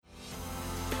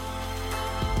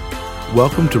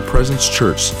Welcome to Presence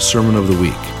Church Sermon of the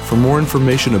Week. For more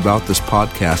information about this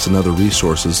podcast and other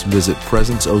resources, visit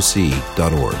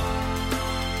presenceoc.org.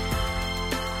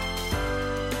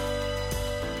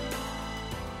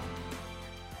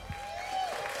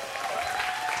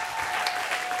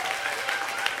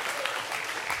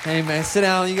 Hey man, sit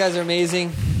down. You guys are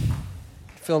amazing.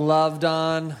 Feel loved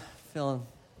on.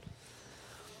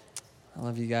 I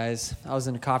love you guys. I was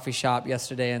in a coffee shop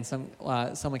yesterday, and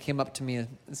someone came up to me.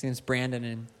 His name's Brandon,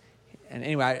 and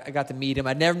anyway, I got to meet him.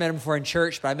 I'd never met him before in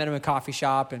church, but I met him in a coffee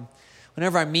shop. And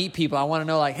whenever I meet people, I want to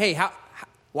know, like, hey,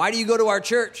 why do you go to our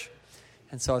church?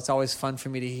 And so it's always fun for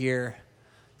me to hear,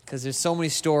 because there's so many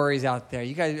stories out there.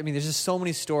 You guys, I mean, there's just so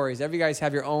many stories. Every guys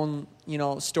have your own,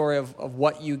 story of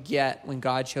what you get when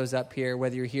God shows up here,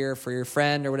 whether you're here for your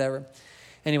friend or whatever.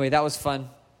 Anyway, that was fun.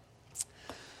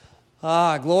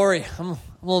 Glory. I'm a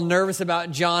little nervous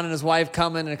about John and his wife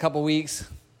coming in a couple weeks.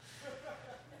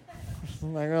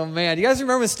 I'm like, oh man. Do you guys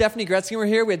remember when Stephanie Gretzky were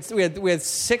here? We had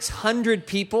 600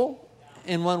 people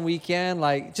in one weekend.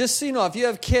 Like, just so you know, if you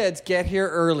have kids, get here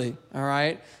early, all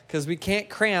right? Because we can't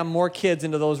cram more kids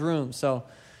into those rooms. So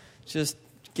just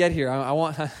get here. I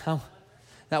want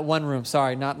that one room.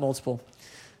 Sorry, not multiple.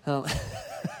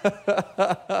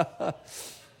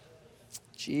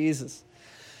 Jesus.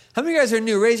 How many of you guys are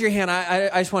new? Raise your hand. I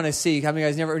just want to see. How many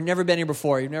of you guys never been here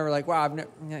before? You've never like, wow,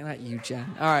 not you, Jen.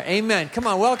 All right, amen. Come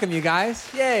on, welcome you guys.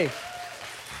 Yay.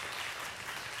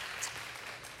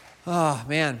 Oh,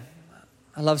 man.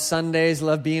 I love Sundays.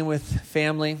 Love being with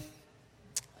family.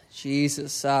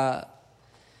 Jesus. Man,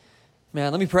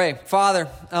 let me pray. Father.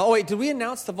 Wait, did we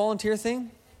announce the volunteer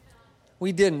thing?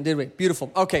 We didn't, did we?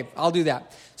 Beautiful. Okay, I'll do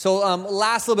that. So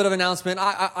last little bit of announcement.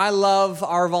 I love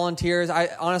our volunteers.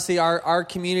 Honestly, our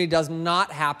community does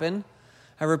not happen.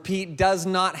 I repeat, does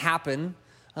not happen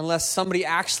unless somebody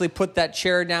actually put that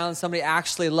chair down, somebody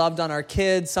actually loved on our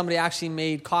kids, somebody actually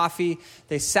made coffee,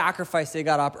 they sacrificed, they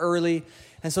got up early.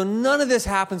 And so none of this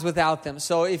happens without them.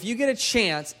 So if you get a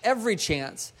chance, every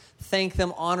chance, thank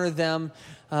them, honor them,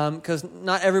 because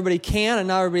not everybody can and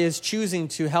not everybody is choosing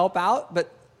to help out,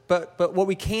 but what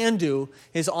we can do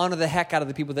is honor the heck out of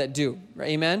the people that do. Right?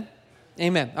 Amen?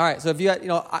 Amen. All right. So if you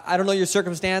I don't know your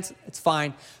circumstance, it's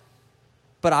fine.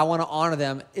 But I want to honor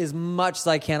them as much as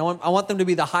I can. I want them to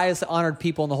be the highest honored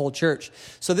people in the whole church.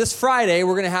 So this Friday,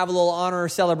 we're going to have a little honor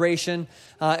celebration.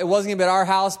 It wasn't going to be at our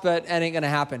house, but it ain't going to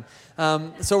happen.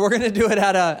 So we're going to do it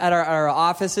at our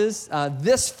offices.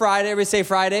 This Friday, everybody say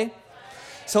Friday.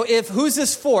 So who's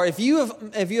this for? If you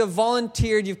have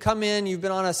volunteered, you've come in, you've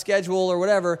been on a schedule or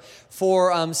whatever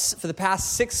for the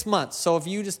past 6 months. So if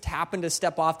you just happened to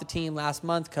step off the team last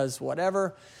month because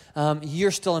whatever,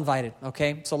 you're still invited,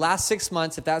 okay? So last 6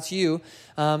 months, if that's you,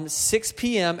 6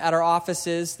 p.m. at our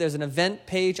offices, there's an event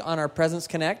page on our Presence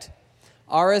Connect.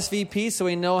 RSVP, so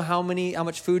we know how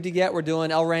much food to get. We're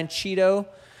doing El Ranchito,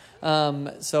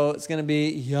 so it's going to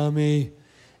be yummy.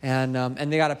 And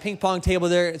they got a ping pong table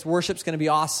there. Worship's going to be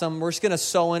awesome. We're just going to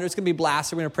sow in. It's going to be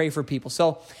blasted. We're going to pray for people.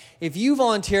 So if you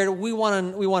volunteered, we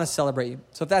want to celebrate you.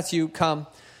 So if that's you, come.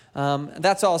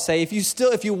 That's all I'll say.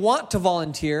 If you want to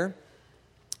volunteer,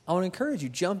 I want to encourage you,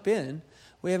 jump in.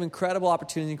 We have incredible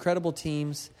opportunities, incredible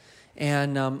teams.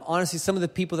 And honestly, some of the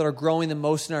people that are growing the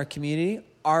most in our community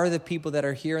are the people that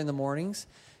are here in the mornings,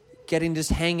 getting to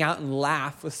just hang out and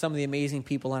laugh with some of the amazing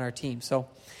people on our team. So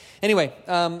anyway,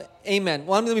 amen.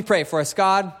 Well, let me pray for us.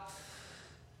 God,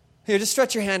 here, just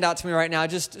stretch your hand out to me right now.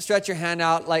 Just stretch your hand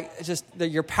out like just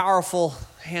your powerful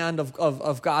hand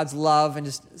of God's love, and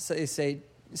just say,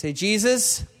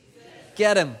 Jesus,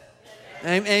 get him.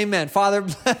 Amen. Father,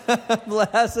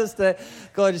 bless us to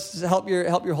go. Just help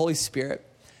your Holy Spirit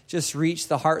just reach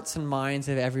the hearts and minds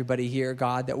of everybody here,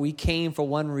 God, that we came for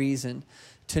one reason,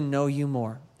 to know you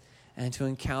more and to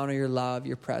encounter your love,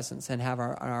 your presence, and have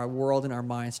our world and our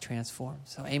minds transformed.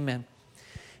 So amen.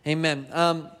 Amen.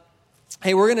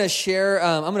 Hey, we're going to share,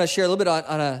 I'm going to share a little bit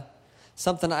on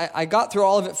something. I got through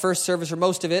all of it first service, or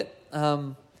most of it,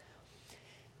 and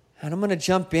I'm going to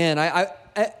jump in.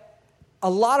 A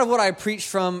lot of what I preach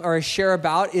from or I share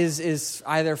about is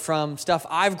either from stuff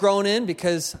I've grown in,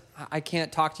 because I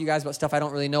can't talk to you guys about stuff I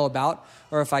don't really know about,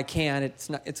 or if I can,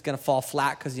 it's going to fall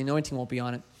flat because the anointing won't be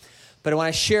on it. But when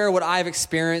I share what I've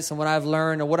experienced and what I've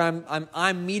learned, or what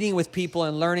I'm meeting with people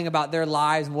and learning about their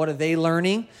lives and what are they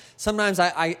learning, sometimes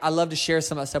I love to share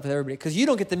some of that stuff with everybody, because you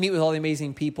don't get to meet with all the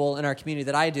amazing people in our community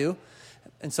that I do.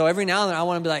 And so every now and then I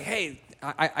want to be like, hey,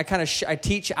 I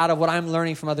teach out of what I'm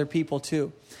learning from other people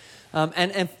too.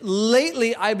 And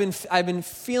lately I've been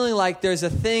feeling like there's a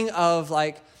thing of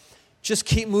like, just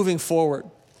keep moving forward.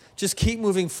 just keep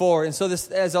moving forward. And so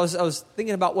as I was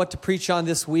thinking about what to preach on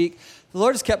this week, the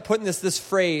Lord just kept putting this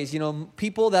phrase,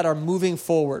 people that are moving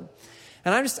forward.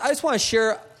 And I just want to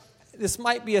share, this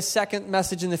might be a second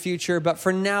message in the future, but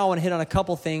for now I want to hit on a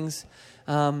couple things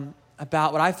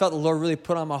about what I felt the Lord really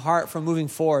put on my heart from moving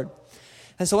forward.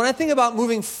 And so when I think about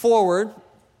moving forward,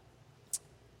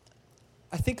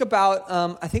 I think about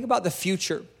the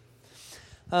future.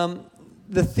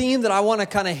 The theme that I want to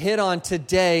kind of hit on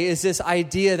today is this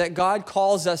idea that God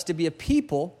calls us to be a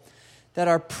people that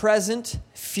are present,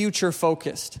 future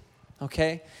focused.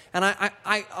 Okay? And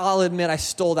I'll admit I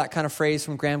stole that kind of phrase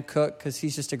from Graham Cook because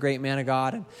he's just a great man of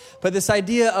God. But this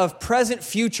idea of present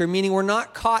future, meaning we're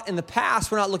not caught in the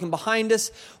past, we're not looking behind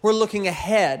us, we're looking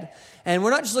ahead. And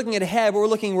we're not just looking ahead, but we're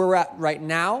looking where we're at right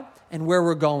now and where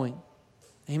we're going.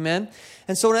 Amen?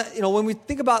 And so, when we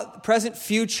think about present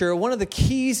future, one of the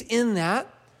keys in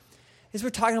that is we're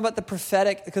talking about the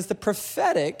prophetic, because the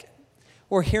prophetic,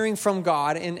 we're hearing from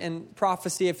God, and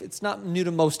prophecy, if it's not new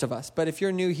to most of us, but if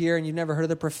you're new here and you've never heard of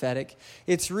the prophetic,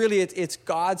 it's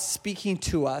God speaking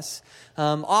to us,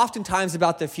 oftentimes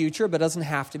about the future, but it doesn't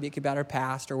have to be. It could be about our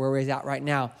past or where we're at right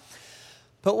now.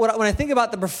 But when I think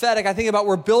about the prophetic, I think about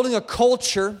we're building a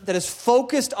culture that is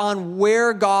focused on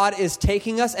where God is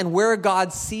taking us and where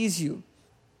God sees you.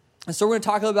 And so we're going to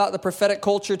talk about the prophetic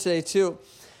culture today too.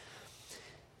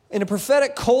 In a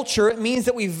prophetic culture, it means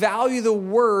that we value the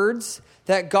words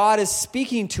that God is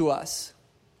speaking to us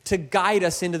to guide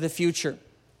us into the future.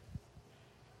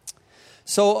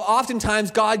 So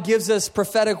oftentimes God gives us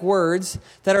prophetic words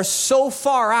that are so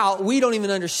far out, we don't even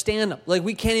understand them. Like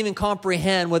we can't even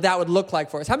comprehend what that would look like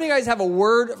for us. How many of you guys have a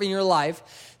word in your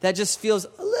life that just feels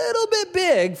a little bit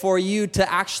big for you to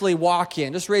actually walk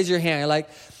in? Just raise your hand. You're like,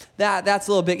 that's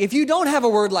a little big. If you don't have a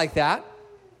word like that,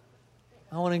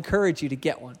 I want to encourage you to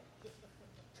get one.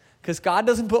 Because God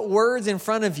doesn't put words in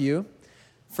front of you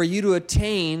for you to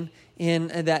attain in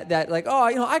that like,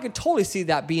 I could totally see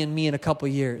that being me in a couple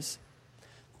years.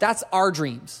 That's our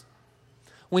dreams.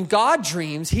 When God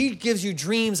dreams, he gives you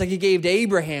dreams like he gave to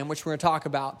Abraham, which we're going to talk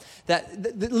about.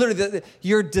 That literally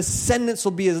your descendants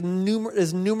will be as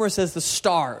numerous as the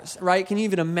stars, right? Can you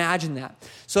even imagine that?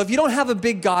 So if you don't have a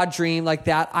big God dream like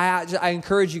that, I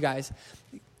encourage you guys,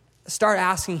 start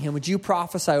asking him, would you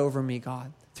prophesy over me,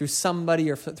 God? Through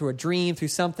somebody or through a dream, through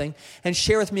something, and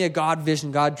share with me a God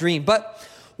vision, God dream. But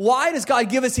why does God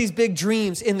give us these big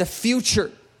dreams in the future?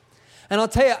 And I'll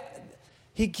tell you,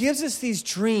 he gives us these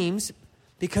dreams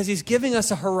because he's giving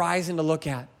us a horizon to look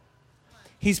at.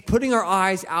 He's putting our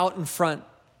eyes out in front,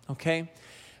 okay?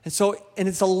 And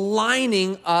it's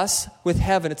aligning us with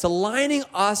heaven. It's aligning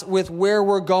us with where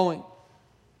we're going.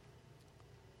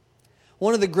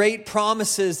 One of the great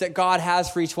promises that God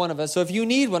has for each one of us. So if you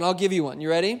need one, I'll give you one. You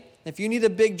ready? If you need a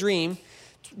big dream,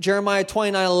 Jeremiah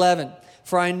 29:11.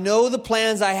 For I know the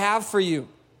plans I have for you.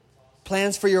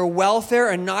 Plans for your welfare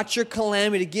and not your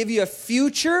calamity, to give you a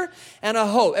future and a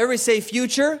hope. Everybody say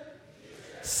future.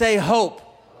 Say hope.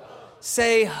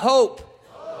 Say hope.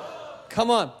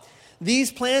 Come on.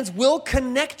 These plans will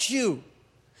connect you.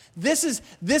 This is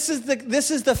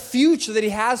the future that he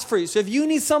has for you. So if you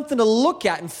need something to look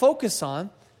at and focus on,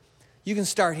 you can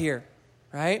start here,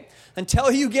 right?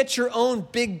 Until you get your own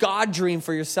big God dream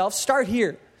for yourself, start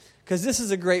here, because this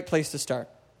is a great place to start.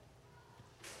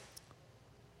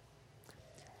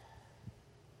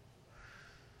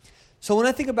 So when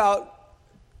I think about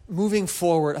moving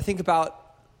forward, I think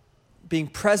about being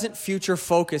present, future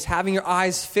focused, having your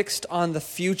eyes fixed on the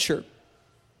future.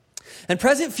 And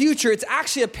present future, it's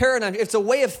actually a paradigm. It's a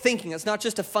way of thinking. It's not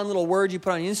just a fun little word you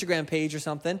put on your Instagram page or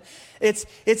something. It's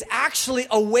actually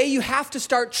a way you have to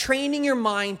start training your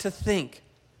mind to think.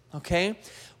 Okay?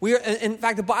 In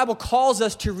fact, the Bible calls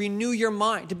us to renew your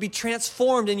mind, to be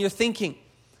transformed in your thinking.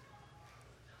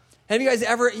 Have you guys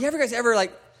ever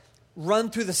like run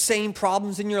through the same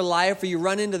problems in your life, or you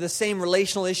run into the same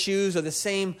relational issues, or the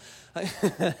same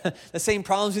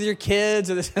problems with your kids,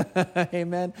 or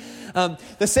amen,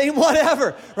 the same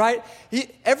whatever, right?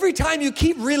 Every time you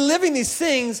keep reliving these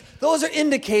things, those are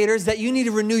indicators that you need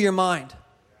to renew your mind.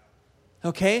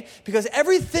 Okay? Because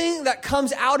everything that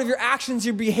comes out of your actions,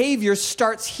 your behavior,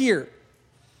 starts here.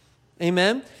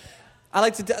 Amen? I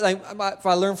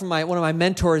learned from one of my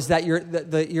mentors that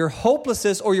your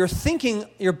hopelessness or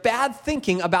your bad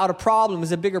thinking about a problem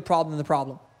is a bigger problem than the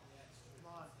problem.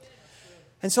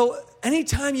 And so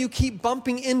anytime you keep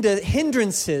bumping into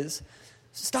hindrances,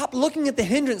 stop looking at the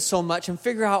hindrance so much and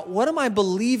figure out, what am I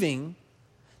believing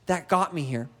that got me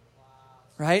here?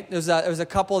 right? There's a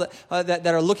couple that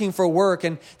are looking for work,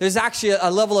 and there's actually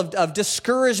a level of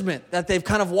discouragement that they've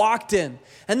kind of walked in.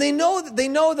 And they know that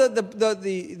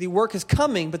the work is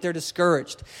coming, but they're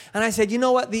discouraged. And I said, you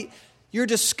know what? Your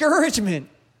discouragement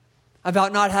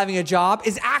about not having a job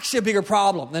is actually a bigger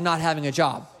problem than not having a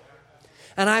job.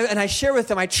 And I share with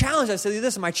them, I said,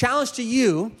 listen, my challenge to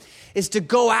you is to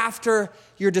go after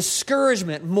your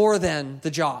discouragement more than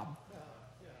the job.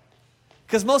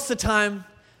 Because most of the time,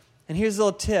 and here's a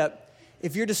little tip,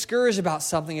 if you're discouraged about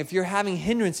something, if you're having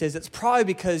hindrances, it's probably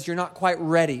because you're not quite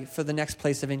ready for the next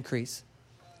place of increase.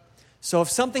 So if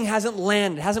something hasn't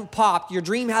landed, hasn't popped, your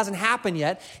dream hasn't happened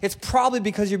yet, it's probably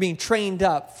because you're being trained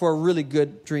up for a really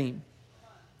good dream.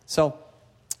 So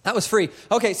that was free.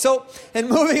 Okay, so, and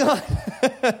moving on.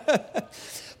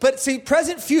 But see,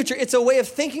 present future, it's a way of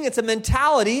thinking, it's a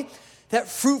mentality that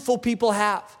fruitful people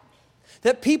have.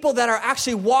 That people that are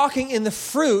actually walking in the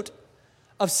fruit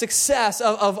of success,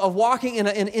 of walking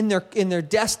in their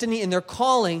destiny, in their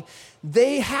calling,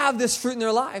 they have this fruit in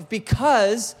their life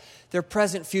because they're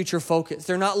present future focused.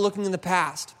 They're not looking in the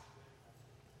past.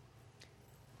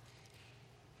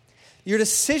 Your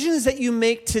decisions that you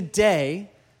make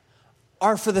today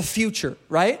are for the future,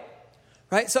 right?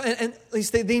 Right? So, and at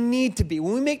least they need to be.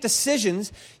 When we make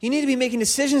decisions, you need to be making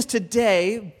decisions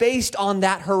today based on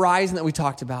that horizon that we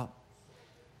talked about.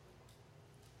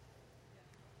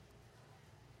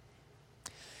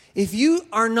 If you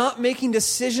are not making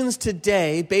decisions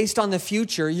today based on the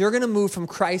future, you're going to move from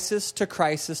crisis to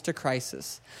crisis to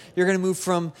crisis. You're going to move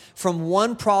from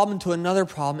one problem to another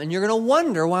problem, and you're going to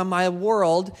wonder why my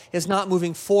world is not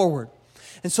moving forward.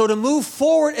 And so to move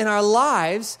forward in our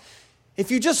lives, if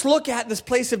you just look at this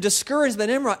place of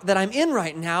discouragement that I'm in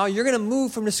right now, you're going to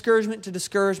move from discouragement to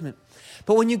discouragement.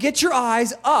 But when you get your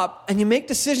eyes up and you make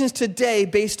decisions today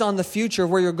based on the future of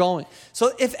where you're going.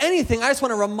 So if anything, I just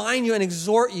want to remind you and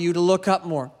exhort you to look up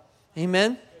more.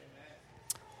 Amen?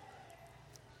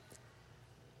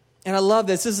 And I love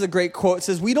this. This is a great quote. It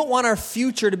says, we don't want our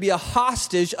future to be a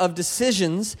hostage of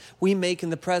decisions we make in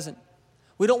the present.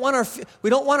 We don't want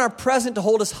our present to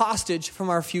hold us hostage from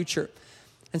our future.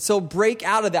 And so break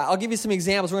out of that. I'll give you some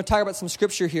examples. We're going to talk about some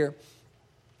scripture here.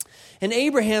 And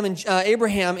Abraham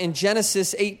in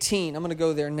Genesis 18, I'm going to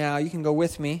go there now. You can go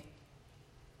with me.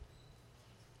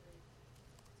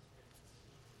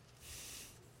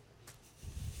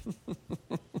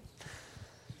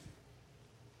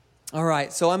 All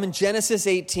right, so I'm in Genesis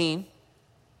 18.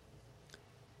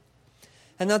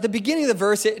 And at the beginning of the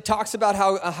verse, it talks about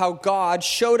how God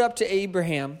showed up to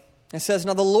Abraham. It says,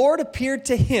 now the Lord appeared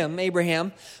to him,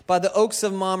 Abraham, by the oaks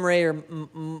of Mamre or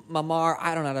Mamar,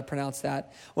 I don't know how to pronounce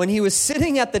that, when he was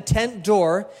sitting at the tent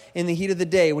door in the heat of the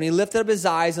day. When he lifted up his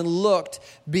eyes and looked,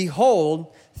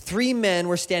 behold, 3 men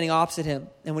were standing opposite him.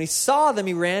 And when he saw them,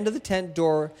 he ran to the tent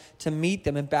door to meet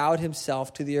them and bowed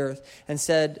himself to the earth and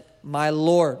said, my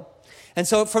Lord. And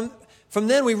so from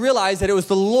then we realized that it was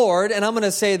the Lord, and I'm going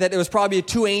to say that it was probably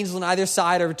 2 angels on either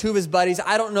side or 2 of his buddies.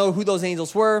 I don't know who those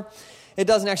angels were. It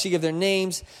doesn't actually give their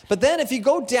names. But then if you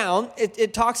go down,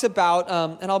 it talks about,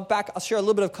 and I'll share a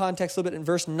little bit of context, a little bit in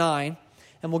verse 9,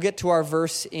 and we'll get to our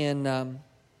verse in,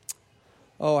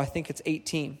 I think it's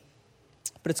 18.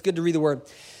 But it's good to read the word.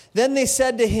 Then they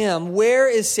said to him, where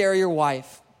is Sarah your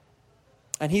wife?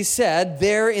 And he said,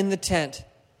 there in the tent.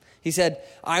 He said,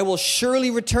 I will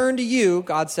surely return to you,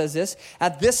 God says this,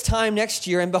 at this time next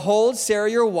year, and behold,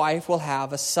 Sarah your wife will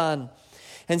have a son.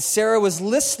 And Sarah was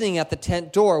listening at the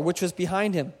tent door, which was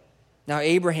behind him. Now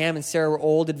Abraham and Sarah were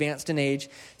old, advanced in age.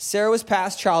 Sarah was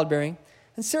past childbearing.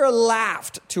 And Sarah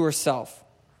laughed to herself,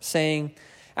 saying,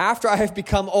 after I have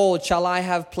become old, shall I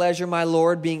have pleasure, my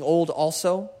Lord, being old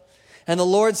also? And the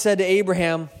Lord said to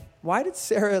Abraham, why did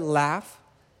Sarah laugh,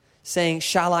 saying,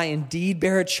 shall I indeed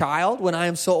bear a child when I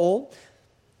am so old?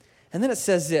 And then it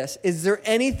says this, is there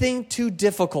anything too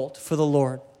difficult for the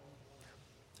Lord?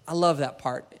 I love that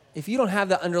part. If you don't have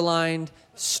that underlined,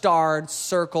 starred,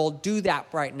 circled, do that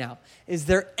right now. Is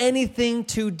there anything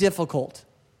too difficult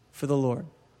for the Lord?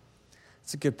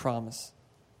 It's a good promise.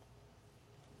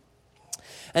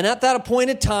 And at that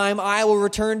appointed time, I will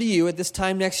return to you. At this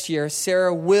time next year,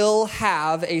 Sarah will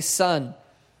have a son.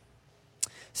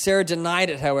 Sarah denied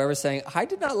it, however, saying, I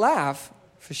did not laugh,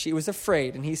 for she was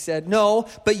afraid. And he said, no,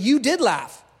 but you did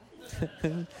laugh.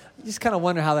 You just kind of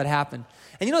wonder how that happened.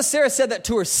 And you know, Sarah said that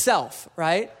to herself,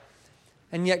 right?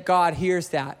 And yet God hears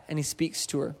that and he speaks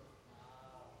to her.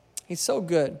 He's so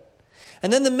good.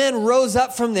 And then the men rose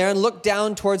up from there and looked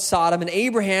down towards Sodom, and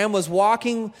Abraham was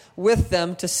walking with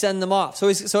them to send them off. So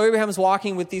Abraham is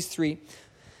walking with these 3.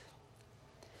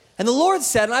 And the Lord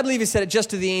said, and I believe he said it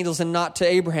just to the angels and not to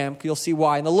Abraham, you'll see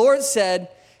why. And the Lord said,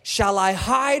 shall I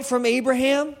hide from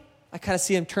Abraham? I kind of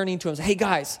see him turning to him and say, hey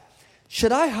guys,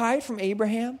 should I hide from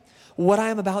Abraham what I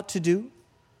am about to do?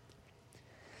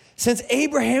 Since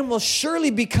Abraham will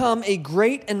surely become a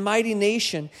great and mighty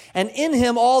nation, and in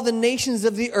him all the nations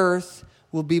of the earth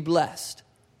will be blessed.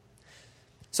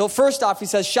 So first off, he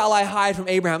says, shall I hide from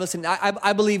Abraham? Listen,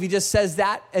 I believe he just says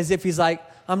that as if he's like,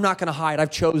 I'm not going to hide. I've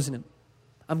chosen him.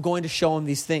 I'm going to show him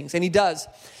these things. And he does.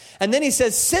 And then he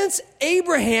says, since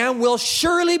Abraham will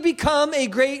surely become a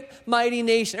great, mighty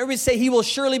nation. Everybody say, he will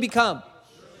surely become.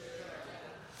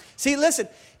 See, listen,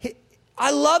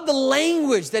 I love the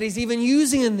language that he's even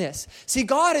using in this. See,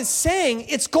 God is saying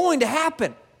it's going to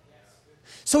happen.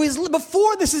 So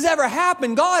before this has ever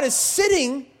happened, God is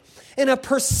sitting in a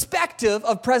perspective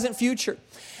of present future.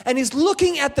 And he's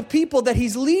looking at the people that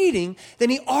he's leading, then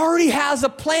he already has a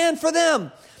plan for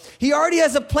them. He already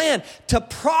has a plan to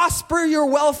prosper your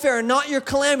welfare and not your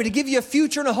calamity, to give you a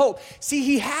future and a hope. See,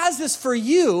 he has this for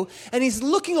you, and he's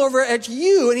looking over at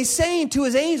you, and he's saying to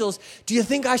his angels, do you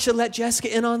think I should let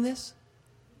Jessica in on this?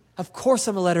 Of course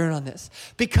I'm going to let her in on this,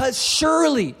 because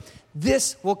surely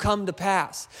this will come to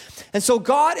pass. And so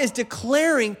God is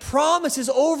declaring promises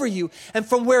over you, and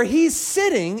from where he's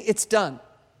sitting, it's done.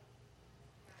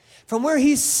 From where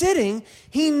he's sitting,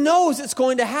 he knows it's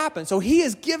going to happen. So he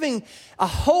is giving a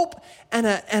hope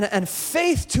and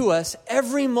faith to us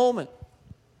every moment.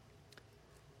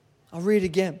 I'll read it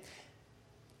again.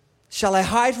 Shall I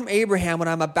hide from Abraham what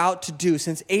I'm about to do,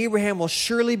 since Abraham will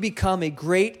surely become a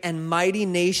great and mighty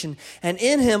nation, and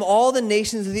in him all the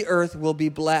nations of the earth will be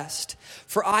blessed.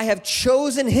 For I have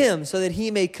chosen him so that he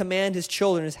may command his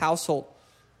children, his household.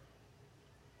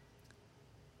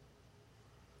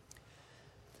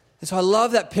 And so I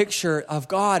love that picture of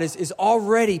God is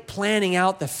already planning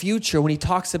out the future when he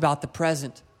talks about the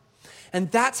present. And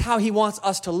that's how he wants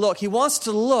us to look. He wants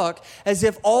to look as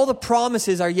if all the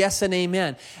promises are yes and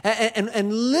amen.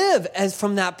 And live as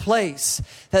from that place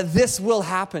that this will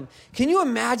happen. Can you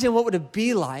imagine what would it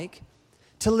be like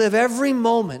to live every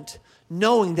moment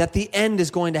knowing that the end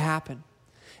is going to happen?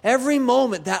 Every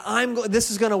moment that this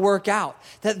is going to work out.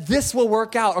 That this will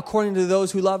work out according to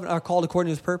those who love and are called according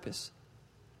to his purpose.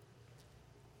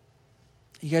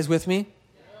 You guys with me?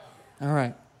 Yeah. All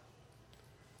right.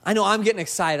 I know I'm getting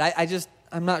excited.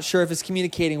 I'm not sure if it's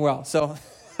communicating well. So,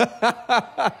 can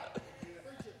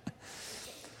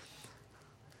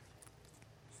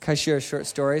I share a short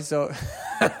story? So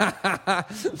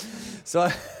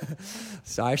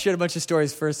I shared a bunch of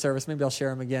stories first service. Maybe I'll share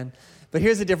them again. But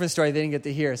here's a different story they didn't get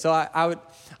to hear. So I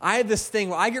have this thing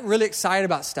where I get really excited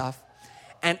about stuff.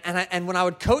 And when I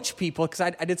would coach people, because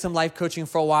I did some life coaching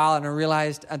for a while, and I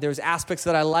realized there was aspects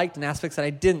that I liked and aspects that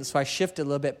I didn't, so I shifted a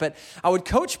little bit. But I would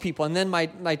coach people, and then my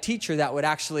teacher that would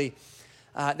actually,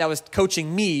 that was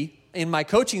coaching me in my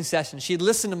coaching session, she'd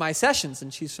listen to my sessions,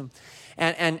 and she's from,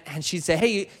 and she'd say,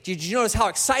 hey, did you notice how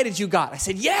excited you got? I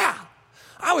said, yeah,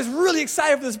 I was really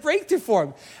excited for this breakthrough for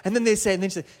him. And then she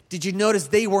said, did you notice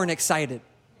they weren't excited?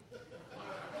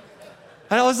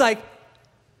 And I was like,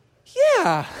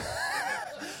 yeah.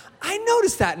 I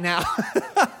noticed that now.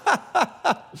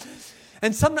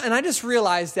 And I just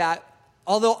realized that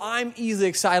although I'm easily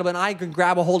excitable and I can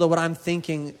grab a hold of what I'm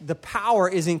thinking, the power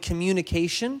is in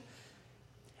communication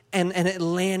and it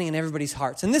landing in everybody's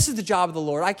hearts. And this is the job of the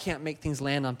Lord. I can't make things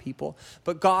land on people.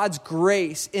 But God's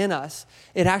grace in us,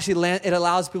 it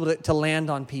allows people to land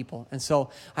on people. And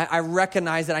so I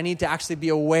recognize that I need to actually be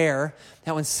aware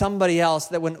that when somebody else,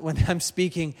 that when I'm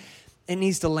speaking, it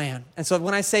needs to land. And so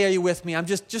when I say, are you with me? I'm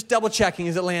just double checking,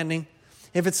 is it landing?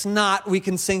 If it's not, we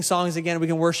can sing songs again, we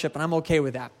can worship, and I'm okay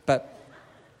with that. But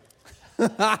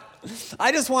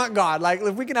I just want God. Like,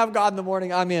 if we can have God in the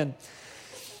morning, I'm in.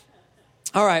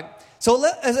 All right. So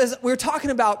as we're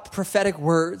talking about prophetic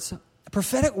words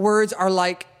are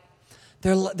like,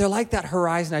 they're like that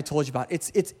horizon I told you about.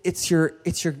 It's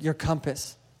your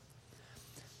compass.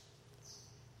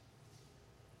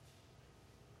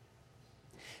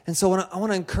 And so I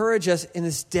want to encourage us in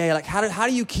this day, like how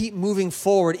do you keep moving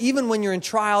forward? Even when you're in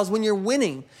trials, when you're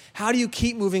winning, how do you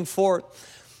keep moving forward?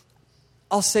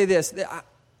 I'll say this.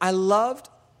 I love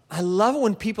it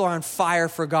when people are on fire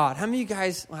for God. How many of you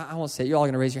guys, well, I won't say it, you're all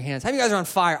going to raise your hands. How many of you guys are on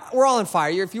fire? We're all on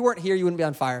fire. If you weren't here, you wouldn't be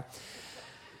on fire.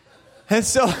 And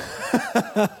so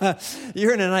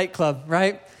you're in a nightclub,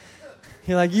 right?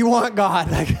 You're like, you want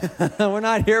God. Like, we're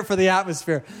not here for the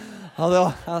atmosphere,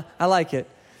 although I like it.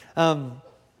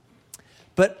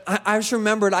 But I just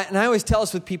remembered, and I always tell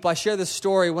this with people, I share this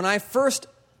story. When I first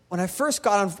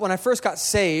got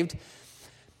saved,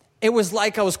 it was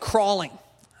like I was crawling.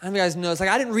 how many of you guys know? It's like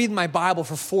I didn't read my Bible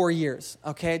for 4 years,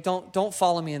 okay? Don't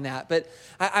follow me in that. But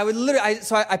I would literally,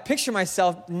 I picture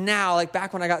myself now, like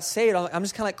back when I got saved, I'm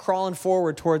just kind of like crawling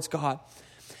forward towards God.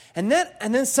 And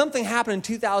then something happened in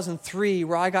 2003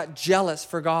 where I got jealous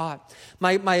for God.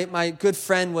 My good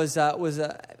friend was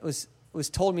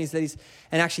told me that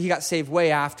and actually he got saved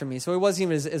way after me, so he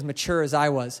wasn't even as mature as I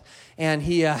was. And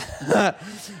he and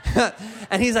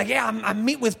he's like, yeah, I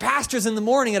meet with pastors in the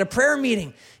morning at a prayer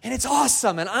meeting, and it's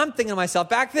awesome. And I'm thinking to myself,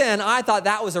 back then I thought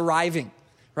that was arriving,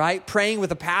 right? Praying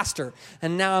with a pastor,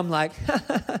 and now I'm like,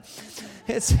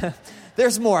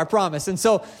 there's more, I promise. And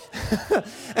so,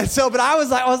 but I was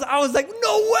like,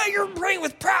 no way, you're praying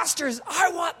with pastors.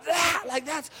 I want that. Like,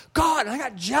 that's God. And I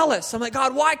got jealous. I'm like,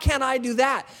 God, why can't I do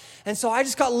that? And so I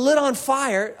just got lit on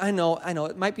fire. I know,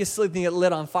 it might be a silly thing to get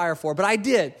lit on fire for, but I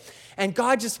did. And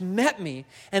God just met me.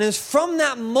 And it was from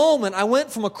that moment, I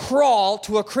went from a crawl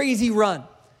to a crazy run.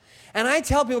 And I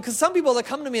tell people, because some people that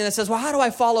come to me and they says, well, how do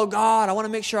I follow God? I want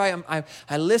to make sure I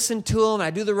listen to Him, I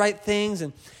do the right things.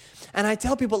 And I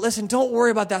tell people, listen, don't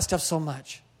worry about that stuff so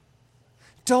much.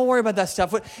 Don't worry about that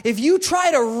stuff. If you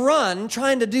try to run,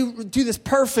 trying to do this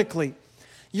perfectly,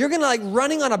 you're going to like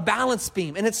running on a balance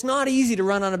beam. And it's not easy to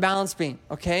run on a balance beam,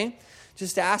 okay?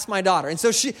 Just ask my daughter. And so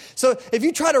if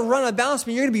you try to run on a balance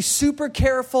beam, you're going to be super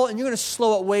careful and you're going to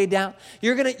slow it way down.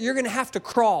 You're going to have to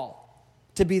crawl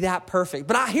to be that perfect.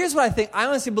 But here's what I think. I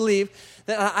honestly believe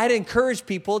that I'd encourage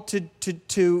people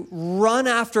to run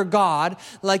after God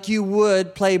like you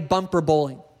would play bumper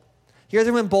bowling. You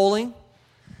ever went bowling?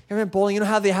 You ever went bowling? You know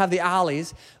how they have the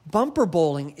alleys? Bumper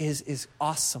bowling is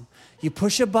awesome. You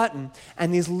push a button,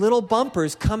 and these little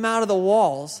bumpers come out of the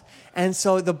walls, and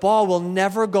so the ball will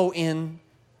never go in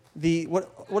the, what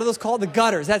are those called? The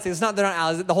gutters. That's it. They're not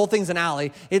alleys. The whole thing's an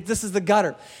alley. This is the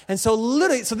gutter. And so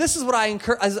literally, this is what I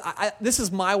encourage. This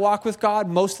is my walk with God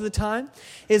most of the time,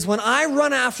 is when I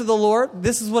run after the Lord,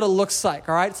 this is what it looks like,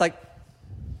 all right? It's like,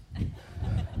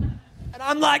 and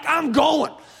I'm like, I'm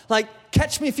going. Like,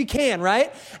 catch me if you can,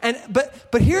 right?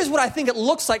 But here's what I think it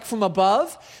looks like from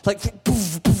above. Like,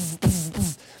 poof, poof, poof,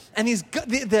 poof. And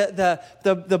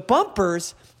the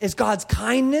bumpers is God's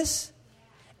kindness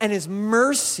and His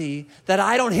mercy that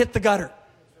I don't hit the gutter,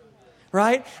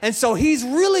 right? And so He's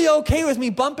really okay with me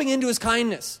bumping into His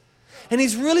kindness. And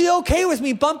He's really okay with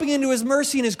me bumping into His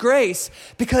mercy and His grace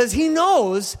because He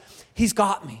knows He's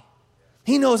got me.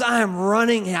 He knows I am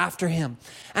running after Him.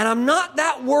 And I'm not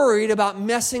that worried about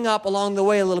messing up along the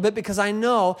way a little bit because I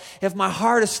know if my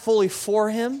heart is fully for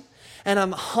Him and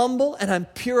I'm humble and I'm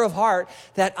pure of heart,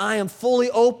 that I am fully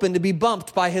open to be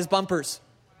bumped by His bumpers.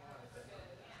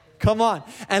 Come on.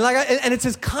 And it's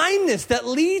His kindness that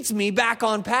leads me back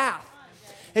on path.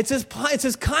 It's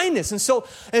His kindness. And so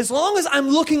as long as I'm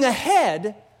looking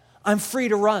ahead, I'm free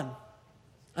to run.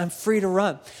 I'm free to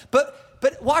run. But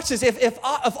watch this. If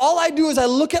all I do is I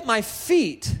look at my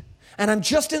feet and I'm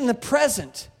just in the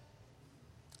present,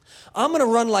 I'm going to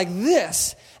run like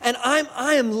this. And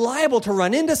I am liable to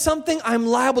run into something. I'm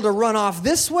liable to run off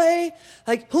this way.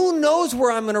 Like, who knows where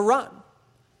I'm going to run,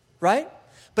 right?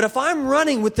 But if I'm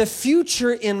running with the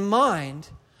future in mind,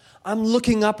 I'm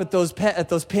looking up at those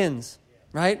pins,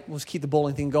 right? We'll just keep the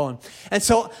bowling thing going. And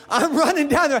so I'm running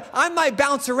down there. I might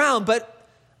bounce around, but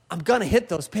I'm going to hit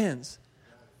those pins,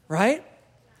 right?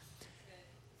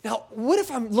 Now, what if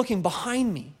I'm looking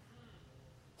behind me?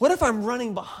 What if I'm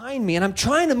running behind me and I'm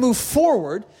trying to move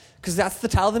forward, because that's the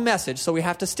title of the message, so we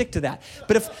have to stick to that.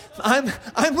 But if I'm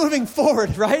moving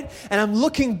forward, right, and I'm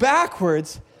looking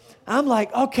backwards, I'm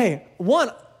like, okay,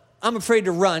 one, I'm afraid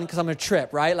to run because I'm going to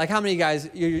trip, right? Like, how many of you guys,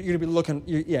 you're going to be looking,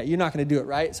 you're not going to do it,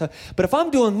 right? So, but if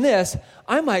I'm doing this,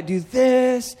 I might do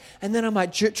this, and then I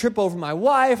might trip over my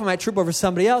wife, I might trip over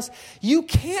somebody else. You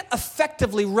can't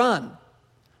effectively run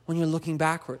when you're looking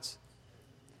backwards.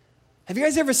 Have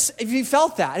you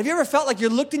felt that? Have you ever felt like you're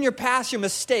looked in your past, your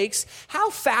mistakes? How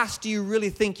fast do you really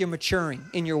think you're maturing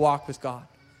in your walk with God?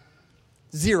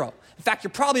 0. In fact,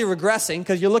 you're probably regressing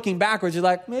because you're looking backwards. You're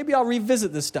like, maybe I'll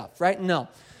revisit this stuff, right? No.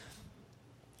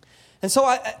 And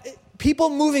so people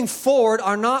moving forward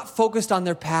are not focused on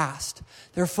their past.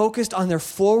 They're focused on their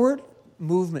forward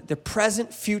movement, their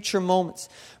present, future moments.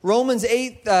 Romans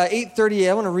 8:38,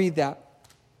 I want to read that.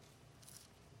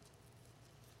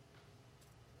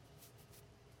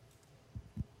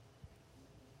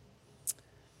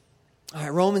 All right,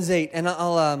 Romans 8, and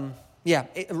I'll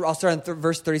start on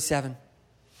verse 37.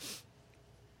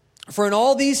 For in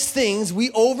all these things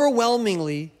we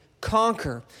overwhelmingly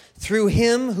conquer through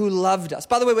Him who loved us.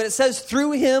 By the way, when it says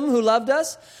through Him who loved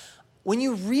us, when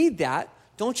you read that,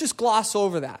 don't just gloss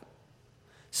over that.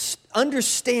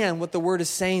 Understand what the word is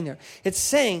saying there. It's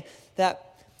saying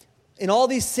that in all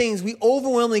these things, we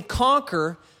overwhelmingly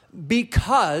conquer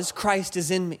because Christ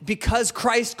is in me, because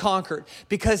Christ conquered,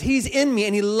 because he's in me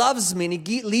and he loves me and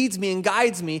he leads me and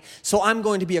guides me, so I'm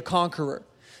going to be a conqueror.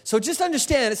 So just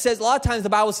understand, it says, a lot of times the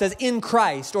Bible says in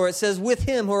Christ, or it says with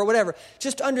him, or whatever.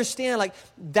 Just understand, like,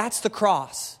 that's the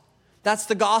cross. That's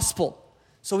the gospel.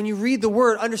 So when you read the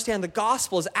word, understand the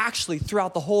gospel is actually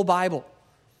throughout the whole Bible.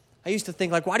 I used to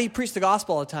think, like, why do you preach the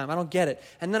gospel all the time? I don't get it.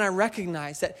 And then I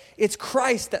recognize that it's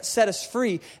Christ that set us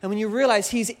free. And when you realize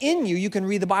he's in you, you can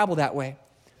read the Bible that way.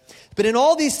 But in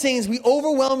all these things, we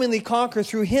overwhelmingly conquer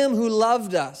through him who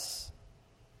loved us.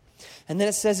 And then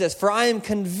it says this, for I am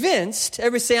convinced.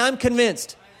 Everybody say, I'm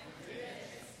convinced.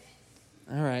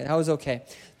 All right, that was okay.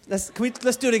 Let's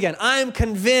do it again. I'm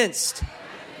convinced.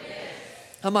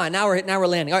 Come on, now we're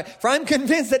landing. All right, for I'm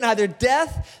convinced that neither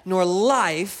death, nor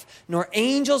life, nor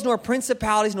angels, nor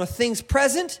principalities, nor things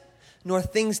present, nor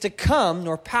things to come,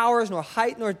 nor powers, nor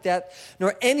height, nor depth,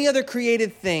 nor any other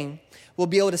created thing will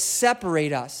be able to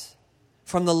separate us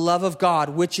from the love of God,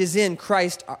 which is in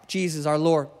Christ Jesus our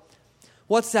Lord.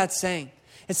 What's that saying?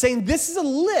 It's saying this is a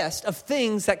list of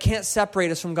things that can't separate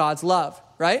us from God's love,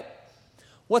 right?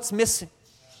 What's missing?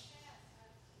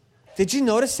 Did you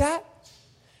notice that?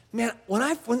 Man, when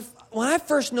I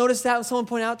first noticed that, when someone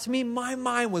pointed out to me, my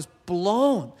mind was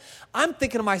blown. I'm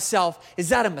thinking to myself, is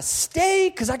that a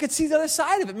mistake? Because I could see the other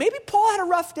side of it. Maybe Paul had a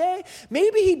rough day.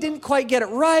 Maybe he didn't quite get it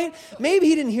right. Maybe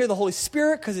he didn't hear the Holy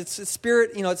Spirit because it's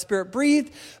spirit, it's spirit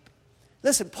breathed.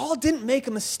 Listen, Paul didn't make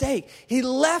a mistake. He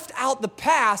left out the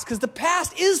past because the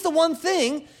past is the one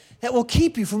thing that will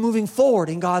keep you from moving forward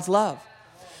in God's love.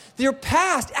 Your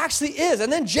past actually is.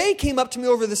 And then Jay came up to me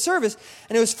over the service,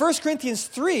 and it was 1 Corinthians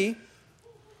 3.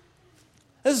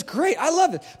 This is great. I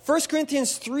love it. 1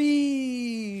 Corinthians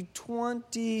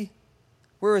 3:20.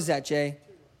 Where is that, Jay?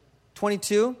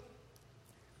 22.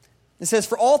 It says,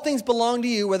 for all things belong to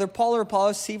you, whether Paul or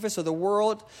Apollos, Cephas, or the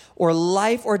world, or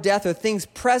life or death, or things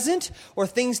present or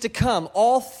things to come.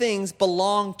 All things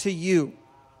belong to you.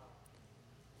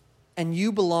 And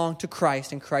you belong to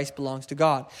Christ, and Christ belongs to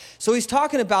God. So he's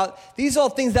talking about these are all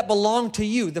things that belong to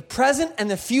you. The present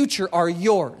and the future are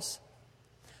yours.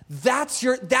 That's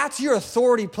your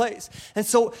authority place. And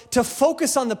so to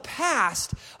focus on the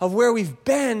past of where we've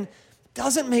been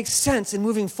doesn't make sense in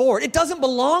moving forward. It doesn't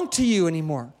belong to you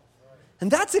anymore. And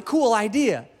that's a cool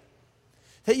idea.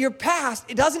 That your past,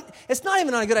 it's not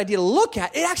even a good idea to look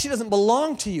at. It actually doesn't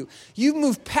belong to you. You've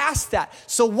moved past that.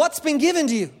 So what's been given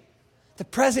to you? The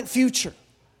present future.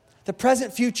 The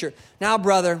present future. Now,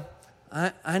 brother,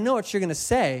 I know what you're going to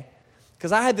say,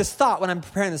 because I had this thought when I'm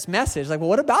preparing this message. Like, well,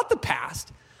 what about the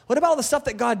past? What about all the stuff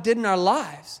that God did in our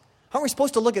lives? Aren't we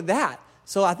supposed to look at that?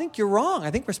 So I think you're wrong. I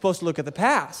think we're supposed to look at the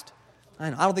past. I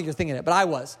know, I don't think you're thinking it, but I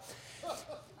was.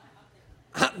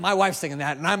 My wife's thinking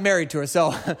that, and I'm married to her,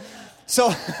 so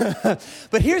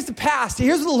but here's the past.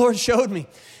 Here's what the Lord showed me,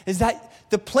 is that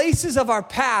the places of our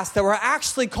past that we're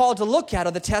actually called to look at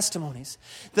are the testimonies.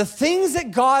 The things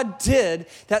that God did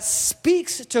that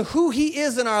speaks to who he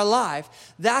is in our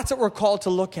life, that's what we're called to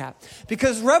look at.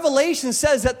 Because Revelation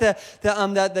says that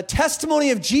the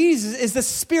testimony of Jesus is the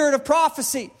spirit of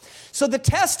prophecy. So the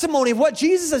testimony of what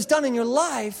Jesus has done in your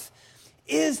life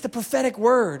is the prophetic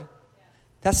word.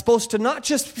 That's supposed to not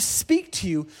just speak to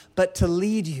you, but to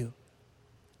lead you.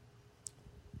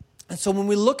 And so when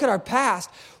we look at our past,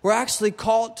 we're actually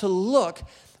called to look.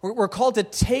 We're called to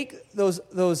take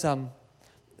the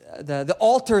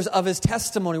altars of his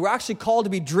testimony. We're actually called to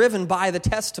be driven by the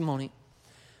testimony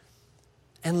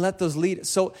and let those lead us.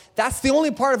 So that's the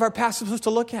only part of our past we're supposed to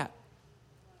look at.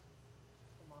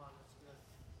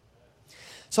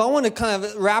 So I want to kind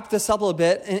of wrap this up a little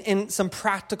bit in some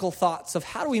practical thoughts of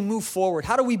how do we move forward?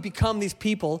 How do we become these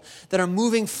people that are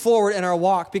moving forward in our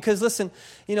walk? Because listen,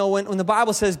 when the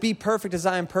Bible says, be perfect as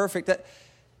I am perfect, that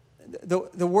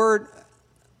the word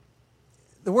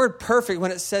perfect,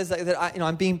 when it says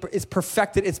it's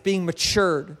perfected, it's being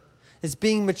matured. It's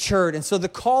being matured. And so the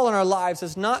call in our lives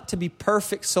is not to be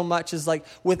perfect so much as like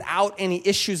without any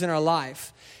issues in our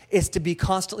life. It's to be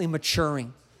constantly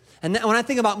maturing. And when I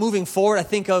think about moving forward, I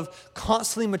think of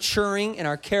constantly maturing in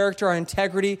our character, our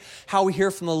integrity, how we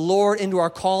hear from the Lord into our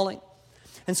calling.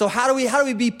 And so how do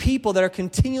we be people that are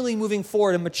continually moving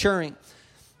forward and maturing?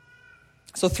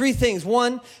 So 3 things.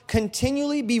 1,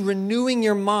 continually be renewing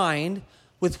your mind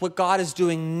with what God is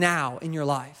doing now in your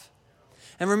life.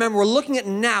 And remember, we're looking at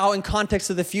now in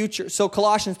context of the future. So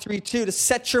Colossians 3:2, to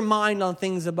set your mind on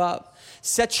things above.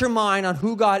 Set your mind on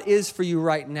who God is for you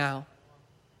right now.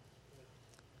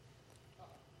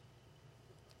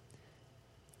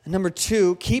 And number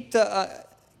 2, keep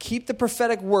the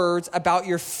prophetic words about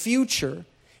your future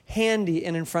handy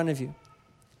and in front of you.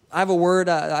 I have a word,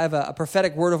 I have a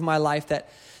prophetic word of my life that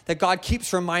God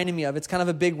keeps reminding me of. It's kind of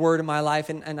a big word in my life,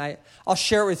 and I'll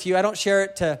share it with you. I don't share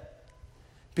it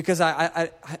because I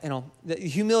the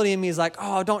humility in me is like,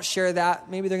 oh, don't share that.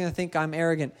 Maybe they're going to think I'm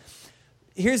arrogant.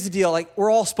 Here's the deal. Like,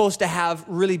 we're all supposed to have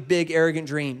really big, arrogant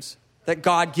dreams that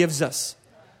God gives us.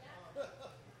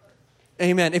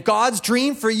 Amen. If God's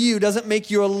dream for you doesn't make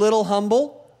you a little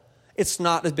humble, it's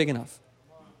not as big enough.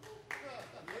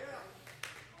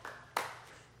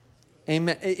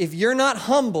 Amen. If you're not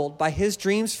humbled by his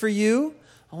dreams for you,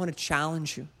 I want to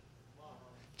challenge you.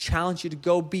 Challenge you to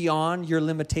go beyond your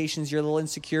limitations, your little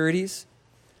insecurities,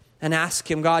 and ask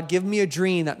him, God, give me a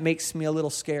dream that makes me a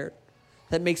little scared,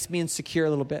 that makes me insecure a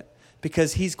little bit,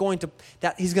 because he's going to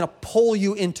pull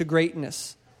you into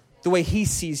greatness the way he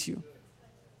sees you.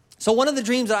 So one of the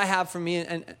dreams that I have for me,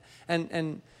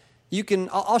 and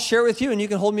I'll share it with you, and you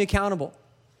can hold me accountable.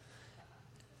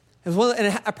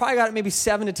 And I probably got it maybe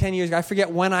 7 to 10 years ago. I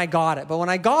forget when I got it. But when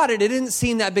I got it, it didn't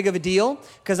seem that big of a deal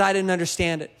because I didn't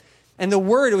understand it. And the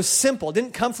word, it was simple. It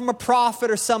didn't come from a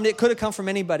prophet or somebody. It could have come from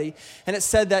anybody. And it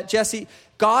said that, Jesse,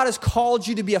 God has called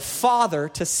you to be a father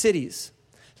to cities.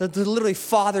 To literally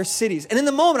father cities. And in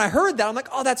the moment I heard that, I'm like,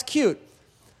 oh, that's cute.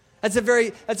 That's a very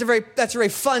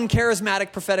fun,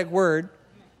 charismatic, prophetic word.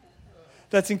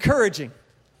 That's encouraging.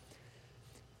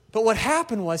 But what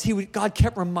happened was God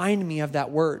kept reminding me of that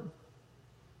word.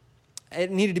 It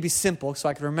needed to be simple so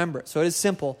I could remember it. So it is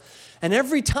simple. And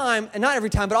every time, and not every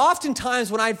time, but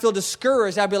oftentimes when I'd feel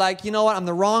discouraged, I'd be like, you know what, I'm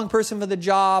the wrong person for the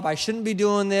job. I shouldn't be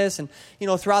doing this. And,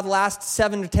 throughout the last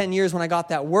 7 to 10 years when I got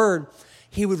that word,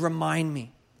 he would remind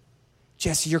me,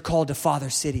 Jesse, you're called to father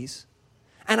cities.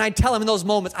 And I'd tell him in those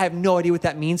moments, I have no idea what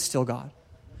that means still, God.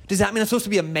 Does that mean I'm supposed to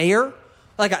be a mayor?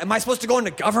 Like, am I supposed to go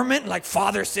into government and like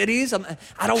father cities?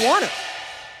 I don't want it.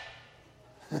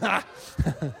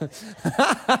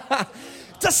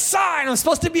 It's a sign I'm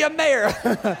supposed to be a mayor.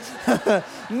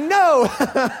 No.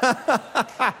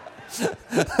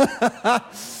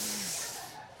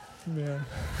 Man.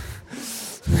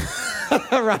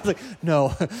 Ron's like,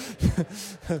 no.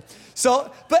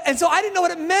 So I didn't know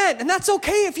what it meant. And that's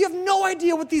okay if you have no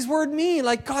idea what these words mean.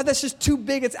 Like, God, that's just too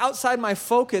big. It's outside my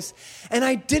focus. And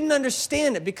I didn't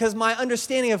understand it because my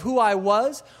understanding of who I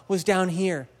was down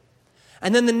here.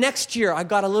 And then the next year, I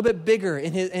got a little bit bigger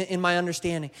in my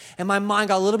understanding. And my mind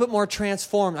got a little bit more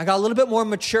transformed. I got a little bit more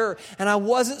mature. And I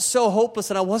wasn't so hopeless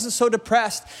and I wasn't so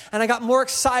depressed. And I got more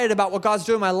excited about what God's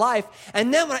doing in my life.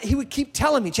 And then he would keep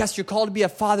telling me, Jess, you're called to be a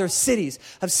father of cities.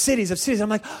 And I'm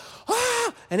like,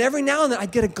 ah! And every now and then,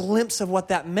 I'd get a glimpse of what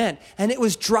that meant. And it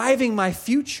was driving my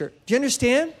future. Do you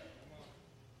understand?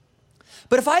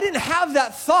 But if I didn't have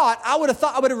that thought, I would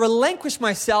have relinquished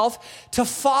myself to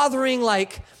fathering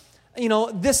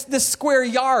this square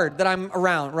yard that I'm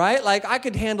around, right? Like I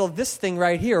could handle this thing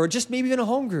right here, or just maybe even a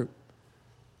home group.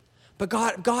 But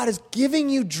God is giving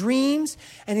you dreams,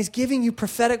 and he's giving you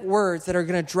prophetic words that are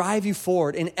going to drive you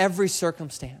forward in every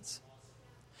circumstance.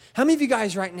 How many of you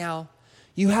guys right now,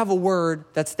 you have a word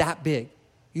that's that big?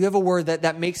 You have a word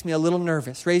that makes me a little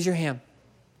nervous. Raise your hand.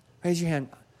 Raise your hand.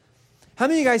 How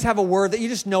many of you guys have a word that you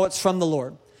just know it's from the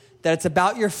Lord? That it's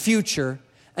about your future,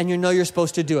 and you know you're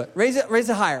supposed to do it. Raise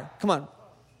it higher. Come on.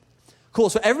 Cool.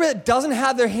 So everybody that doesn't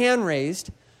have their hand raised,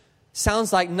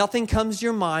 sounds like nothing comes to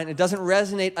your mind. It doesn't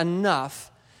resonate enough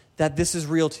that this is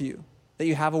real to you, that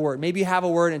you have a word. Maybe you have a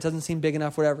word and it doesn't seem big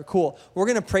enough, whatever. Cool. We're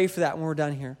going to pray for that when we're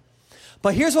done here.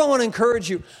 But here's what I want to encourage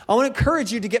you. I want to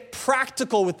encourage you to get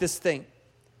practical with this thing.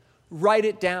 Write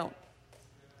it down.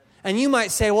 And you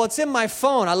might say, well, it's in my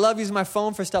phone. I love using my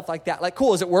phone for stuff like that. Like,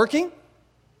 cool. Is it working?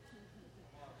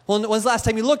 Well, when's the last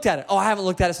time you looked at it? Oh, I haven't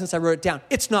looked at it since I wrote it down.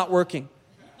 It's not working.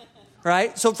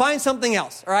 Right? So find something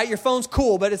else. All right? Your phone's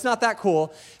cool, but it's not that cool.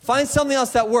 Find something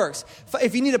else that works.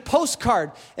 If you need a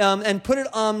postcard and put it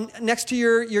next to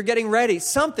your getting ready,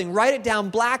 something, write it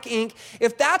down, black ink.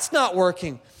 If that's not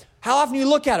working, how often do you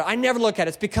look at it? I never look at it.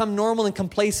 It's become normal and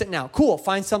complacent now. Cool.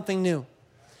 Find something new.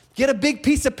 Get a big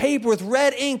piece of paper with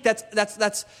red ink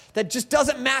that just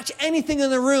doesn't match anything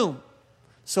in the room,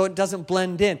 so it doesn't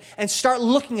blend in. And start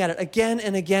looking at it again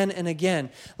and again and again.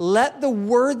 Let the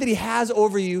word that he has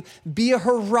over you be a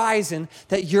horizon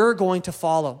that you're going to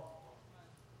follow.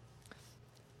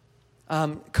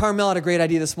 Carmel had a great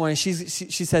idea this morning. She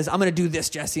says, I'm going to do this,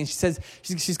 Jesse. And she says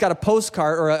she's got a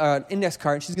postcard or an index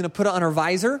card. And she's going to put it on her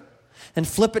visor and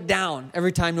flip it down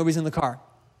every time nobody's in the car.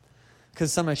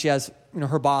 Because sometimes she has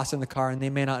her boss in the car and they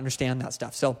may not understand that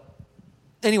stuff. So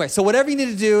anyway, so whatever you need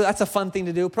to do, that's a fun thing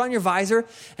to do. Put on your visor,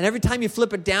 and every time you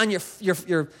flip it down,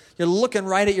 you're looking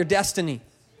right at your destiny.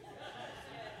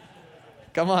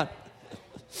 Come on.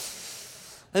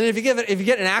 And then if you get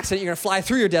in an accident, you're going to fly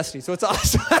through your destiny. So it's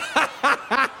awesome.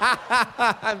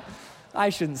 I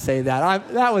shouldn't say that.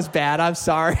 That was bad. I'm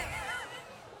sorry.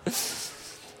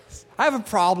 I have a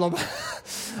problem.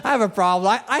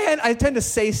 I tend to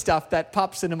say stuff that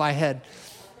pops into my head.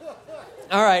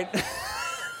 All right.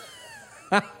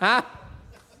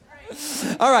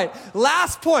 All right.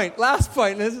 Last point.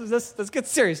 Let's get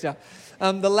serious now.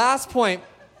 The last point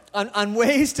on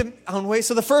ways.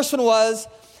 So the first one was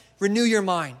renew your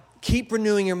mind. Keep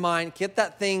renewing your mind. Get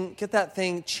that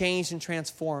thing changed and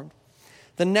transformed.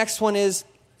 The next one is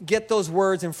get those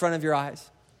words in front of your eyes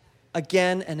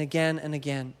again and again and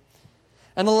again.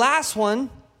 And the last one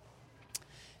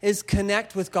is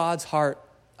connect with God's heart.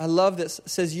 I love this. It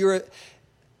says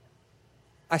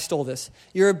I stole this.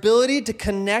 Your ability to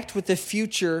connect with the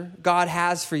future God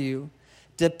has for you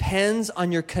depends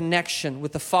on your connection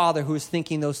with the Father who is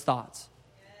thinking those thoughts.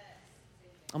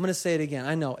 I'm going to say it again.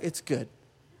 I know, it's good.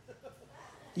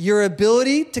 Your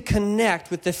ability to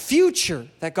connect with the future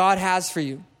that God has for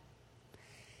you,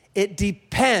 it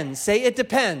depends. Say it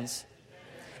depends.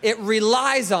 It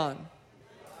relies on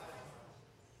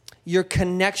your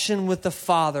connection with the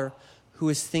Father who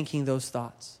is thinking those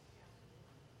thoughts.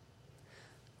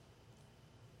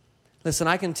 Listen,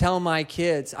 I can tell my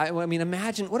kids, I mean,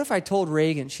 imagine, what if I told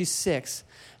Reagan, she's 6,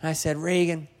 and I said,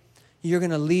 Reagan, you're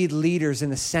going to lead leaders in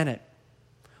the Senate,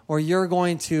 or you're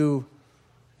going to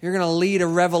lead a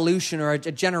revolution or a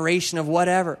generation of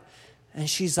whatever. And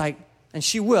she's like, and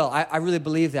she will, I really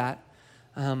believe that.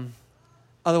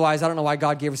 Otherwise, I don't know why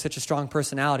God gave her such a strong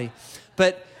personality.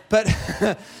 But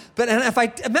and if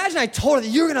I imagine I told her that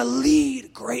you're going to lead a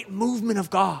great movement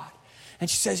of God. And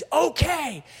she says,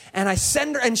 okay. And I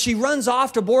send her, and she runs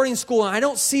off to boarding school, and I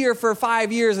don't see her for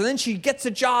 5 years. And then she gets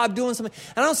a job doing something,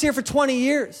 and I don't see her for 20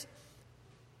 years.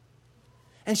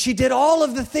 And she did all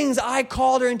of the things I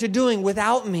called her into doing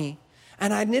without me.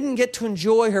 And I didn't get to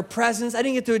enjoy her presence. I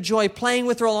didn't get to enjoy playing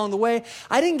with her along the way.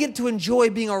 I didn't get to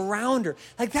enjoy being around her.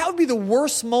 Like, that would be the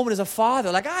worst moment as a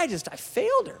father. Like, I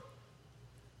failed her.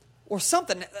 Or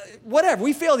something, whatever.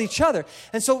 We failed each other.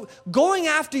 And so going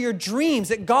after your dreams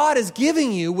that God is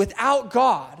giving you without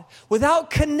God, without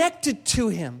connected to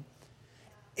Him,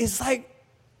 is like,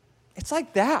 it's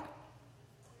like that.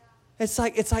 It's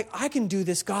like, I can do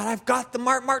this, God. I've got the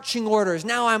marching orders.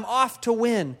 Now I'm off to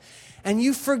win. And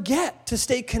you forget to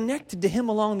stay connected to Him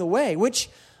along the way, which,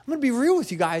 I'm going to be real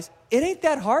with you guys, it ain't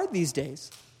that hard these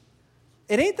days.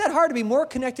 It ain't that hard to be more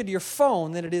connected to your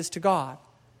phone than it is to God.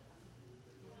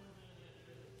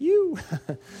 You.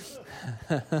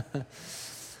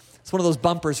 It's one of those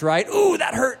bumpers, right? Ooh,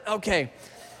 that hurt. Okay.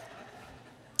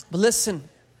 But listen,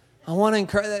 I want to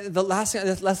encourage, the last thing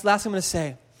I'm going to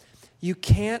say, you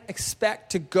can't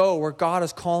expect to go where God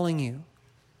is calling you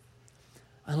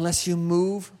unless you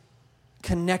move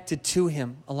connected to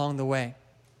Him along the way.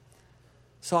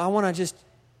 So I want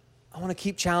to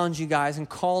keep challenging you guys and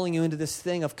calling you into this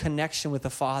thing of connection with the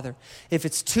Father. If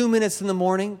it's 2 minutes in the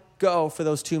morning, go for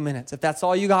those 2 minutes. If that's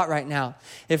all you got right now.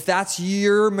 If that's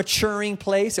your maturing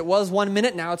place, it was 1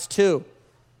 minute, now it's 2.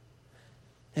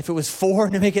 If it was 4,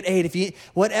 to make it 8.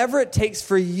 Whatever it takes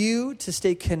for you to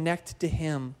stay connected to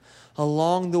Him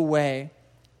along the way,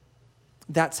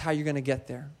 that's how you're going to get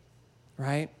there,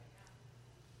 right?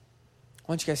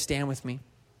 Why don't you guys stand with me?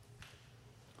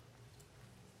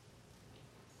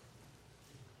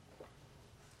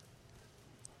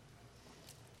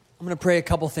 I'm going to pray a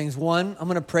couple things. One, I'm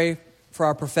going to pray for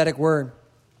our prophetic word.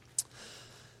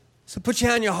 So put your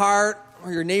hand on your heart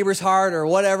or your neighbor's heart or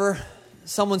whatever,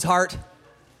 someone's heart.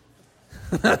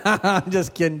 I'm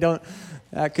just kidding.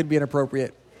 That could be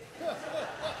inappropriate.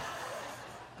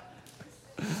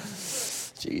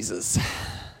 Jesus.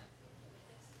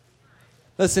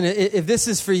 Listen, if this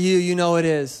is for you, you know it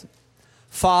is.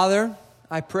 Father,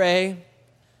 I pray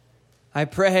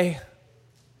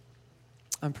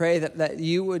that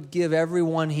you would give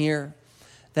everyone here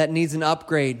that needs an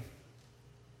upgrade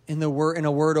in a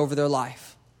word over their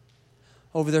life,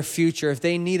 over their future. If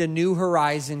they need a new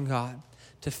horizon, God,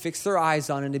 to fix their eyes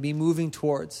on and to be moving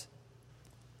towards,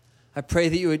 I pray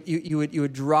that you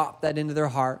would drop that into their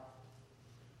heart.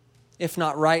 If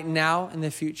not right now, in the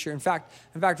future. In fact,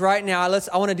 right now,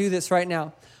 I want to do this right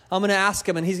now. I'm going to ask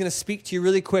Him, and He's going to speak to you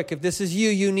really quick. If this is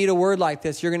you need a word like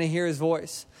this, you're going to hear His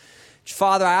voice.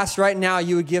 Father, I ask right now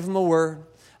you would give them a word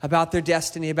about their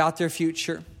destiny, about their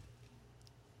future.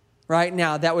 Right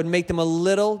now, that would make them a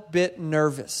little bit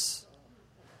nervous.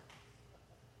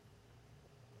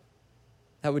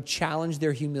 That would challenge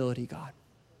their humility, God.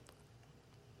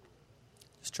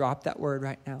 Just drop that word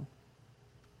right now.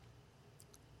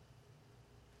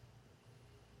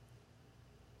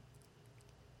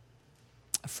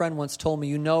 friend once told me,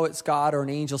 you know it's God or an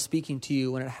angel speaking to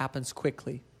you when it happens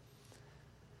quickly.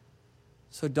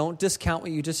 So don't discount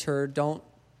what you just heard. Don't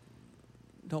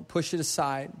push it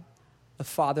aside. The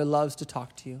Father loves to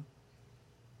talk to you.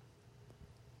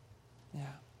 Yeah.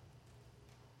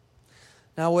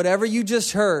 Now, whatever you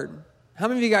just heard, how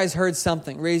many of you guys heard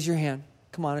something? Raise your hand.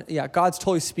 Come on. Yeah, God's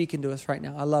totally speaking to us right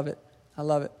now. I love it. I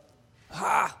love it.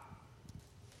 Ah.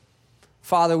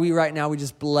 Father, we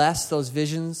just bless those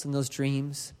visions and those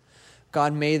dreams.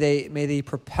 God, may they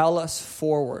propel us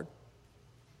forward.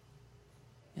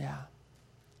 Yeah.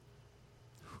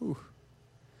 Whew.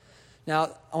 Now,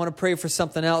 I want to pray for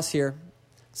something else here.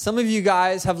 Some of you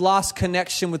guys have lost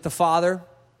connection with the Father.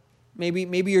 Maybe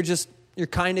you're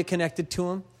kind of connected to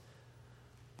Him,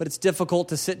 but it's difficult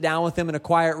to sit down with Him in a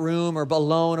quiet room or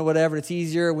alone or whatever. It's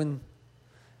easier when...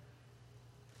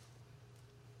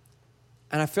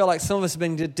 And I feel like some of us have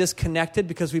been disconnected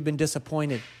because we've been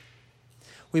disappointed.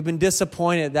 We've been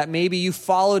disappointed that maybe you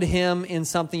followed Him in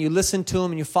something, you listened to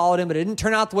Him and you followed Him, but it didn't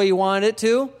turn out the way you wanted it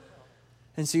to.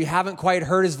 And so you haven't quite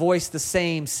heard His voice the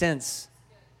same since.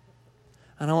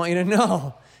 And I want you to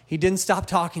know, He didn't stop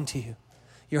talking to you.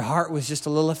 Your heart was just a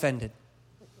little offended.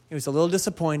 It was a little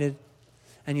disappointed,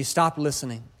 and you stopped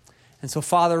listening. And so,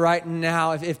 Father, right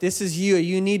now, if this is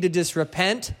you need to just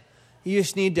repent. You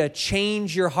just need to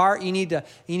change your heart. You need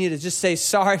to just say,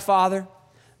 sorry, Father,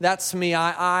 that's me.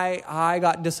 I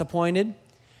got disappointed,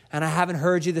 and I haven't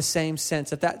heard you the same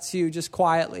since. If that's you, just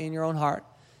quietly in your own heart,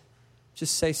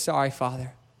 just say, sorry,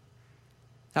 Father.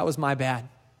 That was my bad.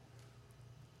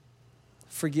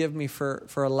 Forgive me for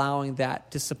allowing that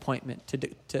disappointment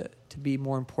to be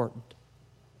more important.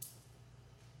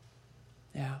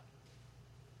 Yeah.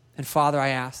 And Father, I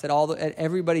ask that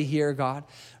everybody here, God,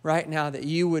 right now, that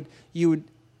you would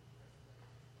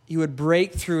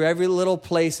break through every little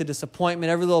place of disappointment,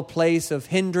 every little place of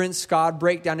hindrance, God,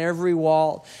 break down every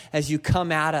wall as you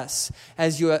come at us,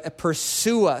 as you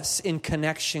pursue us in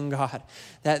connection, God,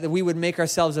 that we would make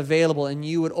ourselves available and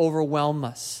you would overwhelm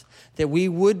us, that we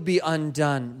would be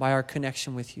undone by our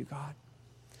connection with you, God.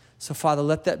 So, Father,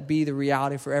 let that be the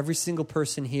reality for every single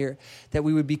person here, that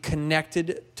we would be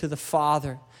connected to the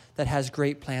Father that has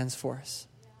great plans for us.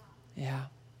 Yeah.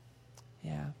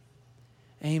 Yeah.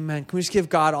 Amen. Can we just give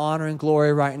God honor and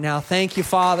glory right now? Thank you,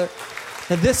 Father,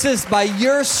 that this is by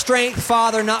your strength,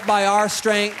 Father, not by our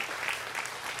strength.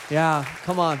 Yeah,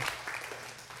 come on.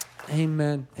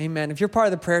 Amen. Amen. If you're part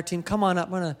of the prayer team, come on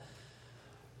up.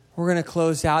 We're gonna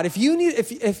close out. If you need,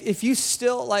 if you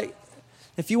still like,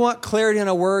 if you want clarity on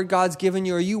a word God's given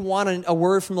you, or you want a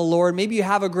word from the Lord, maybe you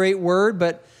have a great word,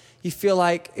 but you feel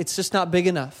like it's just not big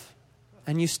enough,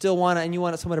 and you still want it, and you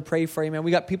want someone to pray for you, man.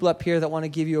 We got people up here that want to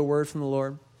give you a word from the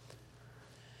Lord.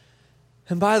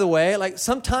 And by the way, like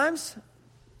sometimes,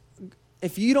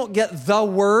 if you don't get the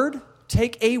word,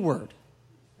 take a word.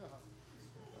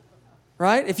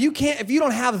 Right? If you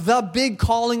don't have the big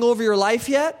calling over your life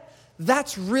yet,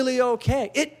 that's really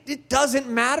okay. It doesn't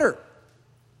matter.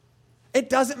 It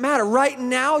doesn't matter. Right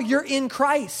now, you're in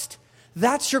Christ.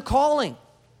 That's your calling.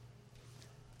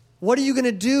 What are you going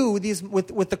to do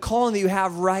with the calling that you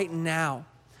have right now?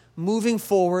 Moving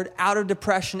forward, out of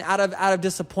depression, out of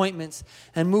disappointments,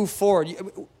 and move forward.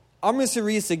 I'm going to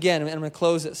read this again, and I'm going to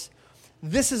close this.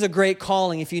 This is a great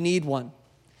calling if you need one.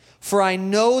 For I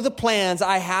know the plans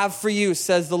I have for you,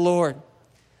 says the Lord.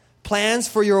 Plans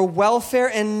for your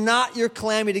welfare and not your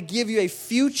calamity, to give you a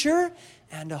future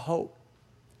and a hope.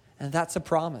 And that's a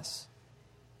promise.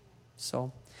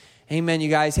 So, amen, you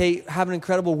guys. Hey, have an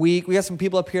incredible week. We got some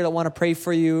people up here that want to pray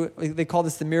for you. They call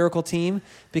this the miracle team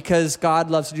because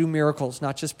God loves to do miracles,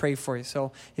 not just pray for you.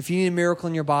 So if you need a miracle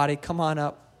in your body, come on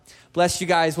up. Bless you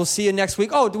guys. We'll see you next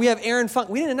week. Oh, do we have Erin Funk?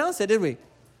 We didn't announce that, did we?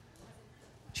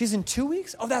 She's in 2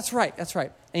 weeks? Oh, that's right. That's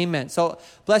right. Amen. So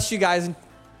bless you guys, and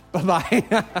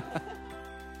bye-bye.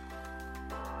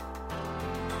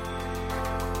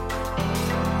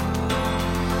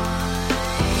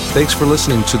 Thanks for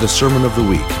listening to the Sermon of the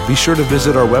Week. Be sure to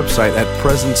visit our website at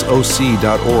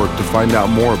presenceoc.org to find out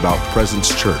more about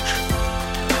Presence Church.